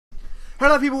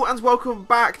Hello people and welcome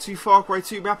back to Far Cry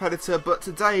 2 map editor, but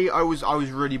today I was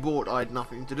really bored. I had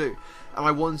nothing to do and I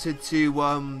wanted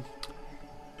to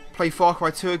play Far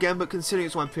Cry 2 again, but considering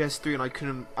it's on my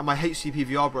PS3 and my HDP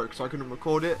VR broke so I couldn't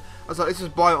record it, I was like, let's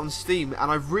just buy it on Steam,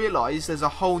 and I've realised there's a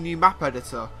whole new map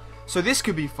editor. So this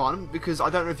could be fun, because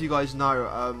I don't know if you guys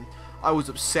know, I was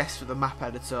obsessed with the map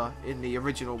editor in the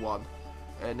original one,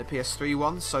 in the PS3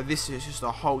 one, so this is just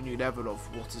a whole new level of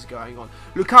what is going on.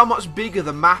 Look how much bigger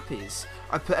the map is.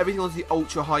 I put everything onto the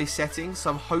ultra high settings,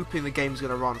 so I'm hoping the game's going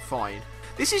to run fine.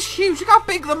 This is huge. Look how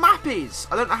big the map is.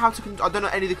 I don't know how to I don't know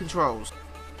any of the controls.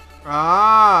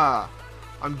 I'm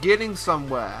getting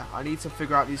somewhere. I need to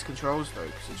figure out these controls though,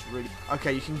 because it's really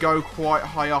okay. You can go quite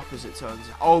high up, as it turns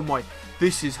out. Oh my,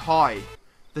 this is high.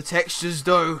 The textures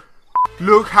though.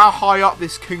 Look how high up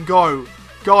this can go,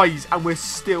 guys, and we're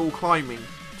still climbing.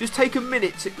 Just take a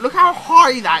minute to look how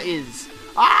high that is.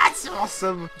 That's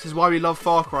awesome. This is why we love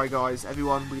Far Cry, guys.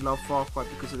 Everyone, we love Far Cry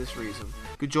because of this reason.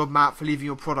 Good job, Matt, for leaving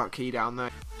your product key down there.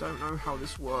 Don't know how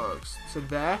this works. So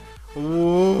there.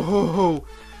 Whoa.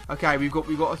 Okay, we've got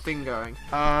a thing going.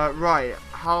 Right.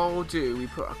 How do we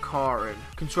put a car in?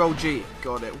 Control G.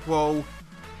 Got it. Whoa.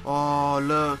 Oh,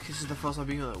 look. This is the first time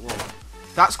being on it. Whoa.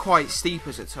 That's quite steep,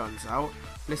 as it turns out.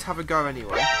 Let's have a go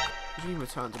anyway. What do you mean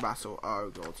return to battle? Oh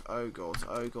god, oh god,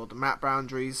 oh god. The map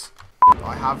boundaries.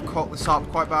 I have cocked this up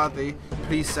quite badly.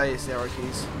 Please say it's the arrow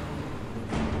keys.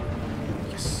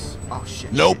 Yes. Oh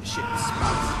shit. Nope. Shit. It's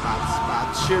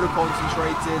bad. Should have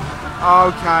concentrated.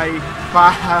 Okay.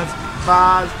 Bad.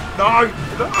 No.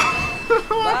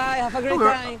 Bye. Have a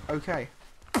great time. Okay.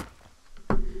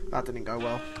 That didn't go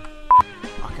well.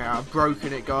 Okay, I've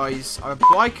broken it, guys. I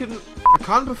kind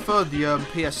of prefer the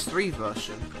PS3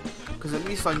 version, because at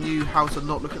least I knew how to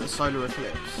not look at the solar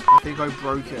eclipse. I think I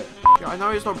broke it. Yeah, I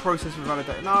know it's not processed and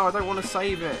validated. No, I don't want to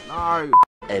save it. No.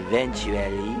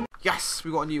 Eventually. Yes,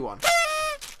 we got a new one.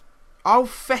 Oh,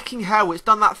 fecking hell. It's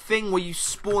done that thing where you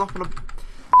spawn up on a...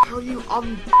 How do you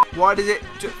Why does it...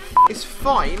 It's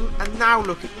fine, and now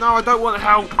look at... No, I don't want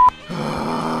help.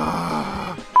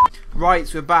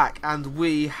 Right, we're back, and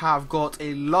we have got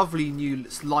a lovely new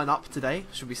lineup today,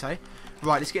 should we say.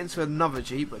 Right, let's get into another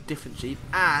Jeep, a different Jeep,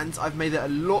 and I've made it a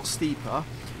lot steeper,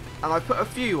 and I put a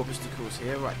few obstacles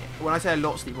here. Right, when I say a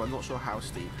lot steeper, I'm not sure how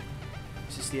steep.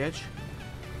 Is this the edge?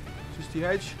 Is this the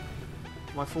edge?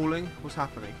 Am I falling? What's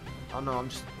happening? Oh no, I'm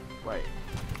just... Wait.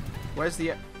 Where's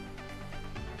the...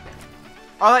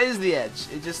 Oh, that is the edge.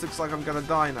 It just looks like I'm going to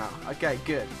die now. Okay,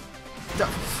 good.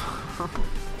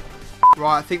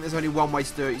 Right, I think there's only one way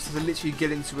to do it. You just have to literally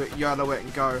get into it, yellow it,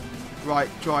 and go. Right,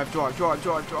 drive into the right.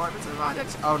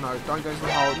 Oh no, don't go into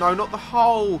the hole. No, not the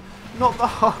hole. Not the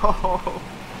hole.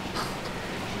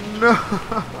 No.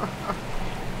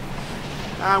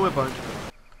 And we're boned.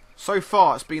 So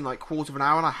far, it's been like quarter of an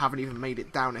hour, and I haven't even made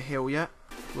it down a hill yet.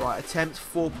 Right, attempt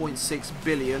 4.6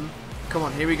 billion. Come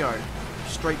on, here we go.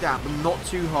 Straight down, but not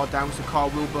too hard down, because the car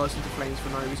will burst into flames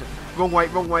for no reason. Wrong way.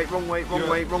 Idiot.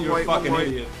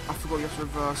 I forgot you have to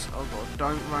reverse. Oh god,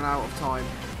 don't run out of time.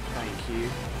 Thank you.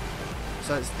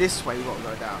 So it's this way we've got to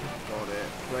go down. Got it.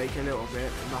 Brake a little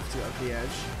bit, enough to get up the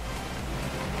edge.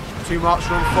 Too much,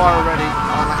 we're on fire already.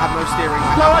 And I have no steering.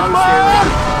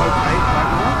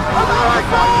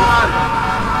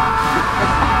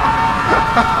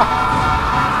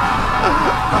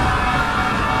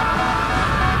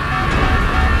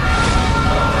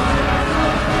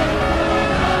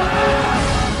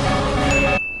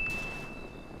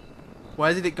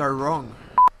 Where did it go wrong?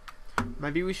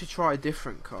 Maybe we should try a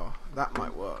different car. That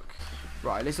might work.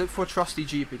 Right, let's look for a trusty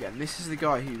Jeep again. This is the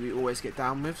guy who we always get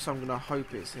down with, so I'm going to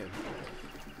hope it's him.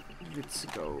 Let's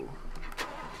go.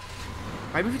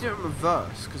 Maybe if we do it in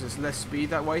reverse, because there's less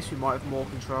speed that way, so we might have more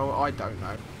control. I don't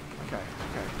know. Okay,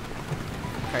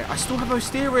 I still have no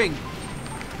steering!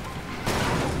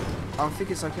 I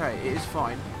think it's okay. It is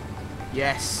fine.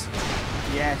 Yes,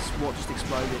 what just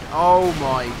exploded? Oh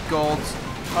my god.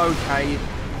 Okay,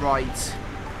 right.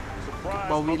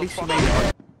 Well, we at least made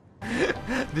it.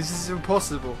 This is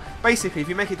impossible. Basically, if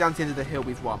you make it down to the end of the hill,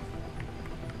 we've won.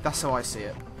 That's how I see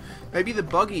it. Maybe the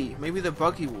buggy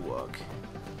will work.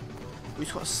 We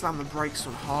just got to slam the brakes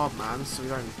on hard, man, so we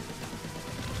don't...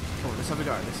 Come on, let's have a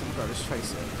go, let's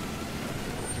face it.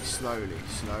 Okay, slowly.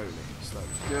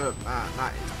 Good, man,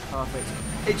 that is perfect.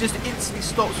 It just instantly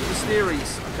stops with the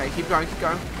steeries. Okay, keep going.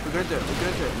 We're gonna do it.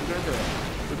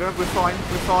 We're fine.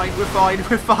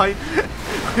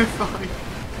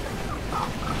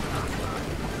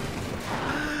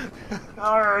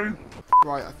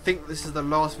 Right, I think this is the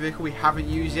last vehicle we haven't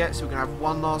used yet, so we're going to have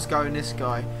one last go in this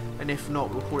guy, and if not,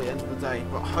 we'll call it the end of the day,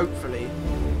 but hopefully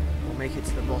we'll make it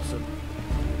to the bottom.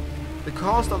 The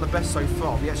car's done the best so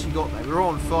far. We actually got there. We were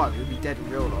on fire. We would be dead in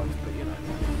real life, but you know.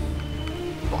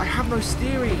 But I have no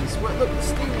steerings. Well, look, the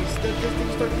steerings.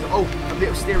 Things don't. Oh, a bit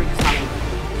of steering has happened.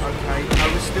 Okay, no,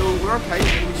 we're okay.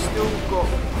 We've still got.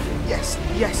 Yes,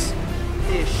 yes,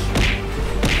 ish.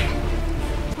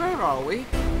 Where are we?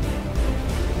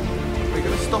 Are we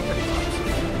going to stop anytime soon?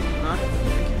 No.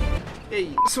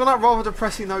 Hey. So on that rather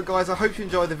depressing note, guys, I hope you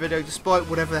enjoyed the video despite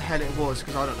whatever the hell it was,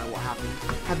 because I don't know what happened.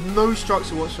 Had no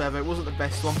structure whatsoever. It wasn't the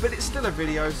best one, but it's still a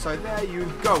video, so there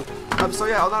you go. So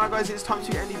yeah, on that note, guys, it's time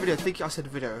to end the video. I think I said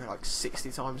video like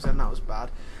 60 times then. That was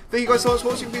bad. Thank you guys so much for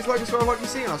watching. Please like and subscribe, like you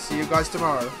see, and I'll see you guys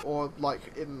tomorrow, or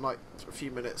like in like a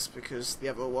few minutes, because the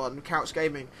other one, couch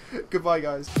gaming. Goodbye,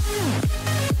 guys.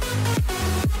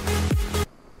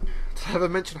 Did I ever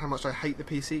mention how much I hate the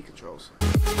PC controls?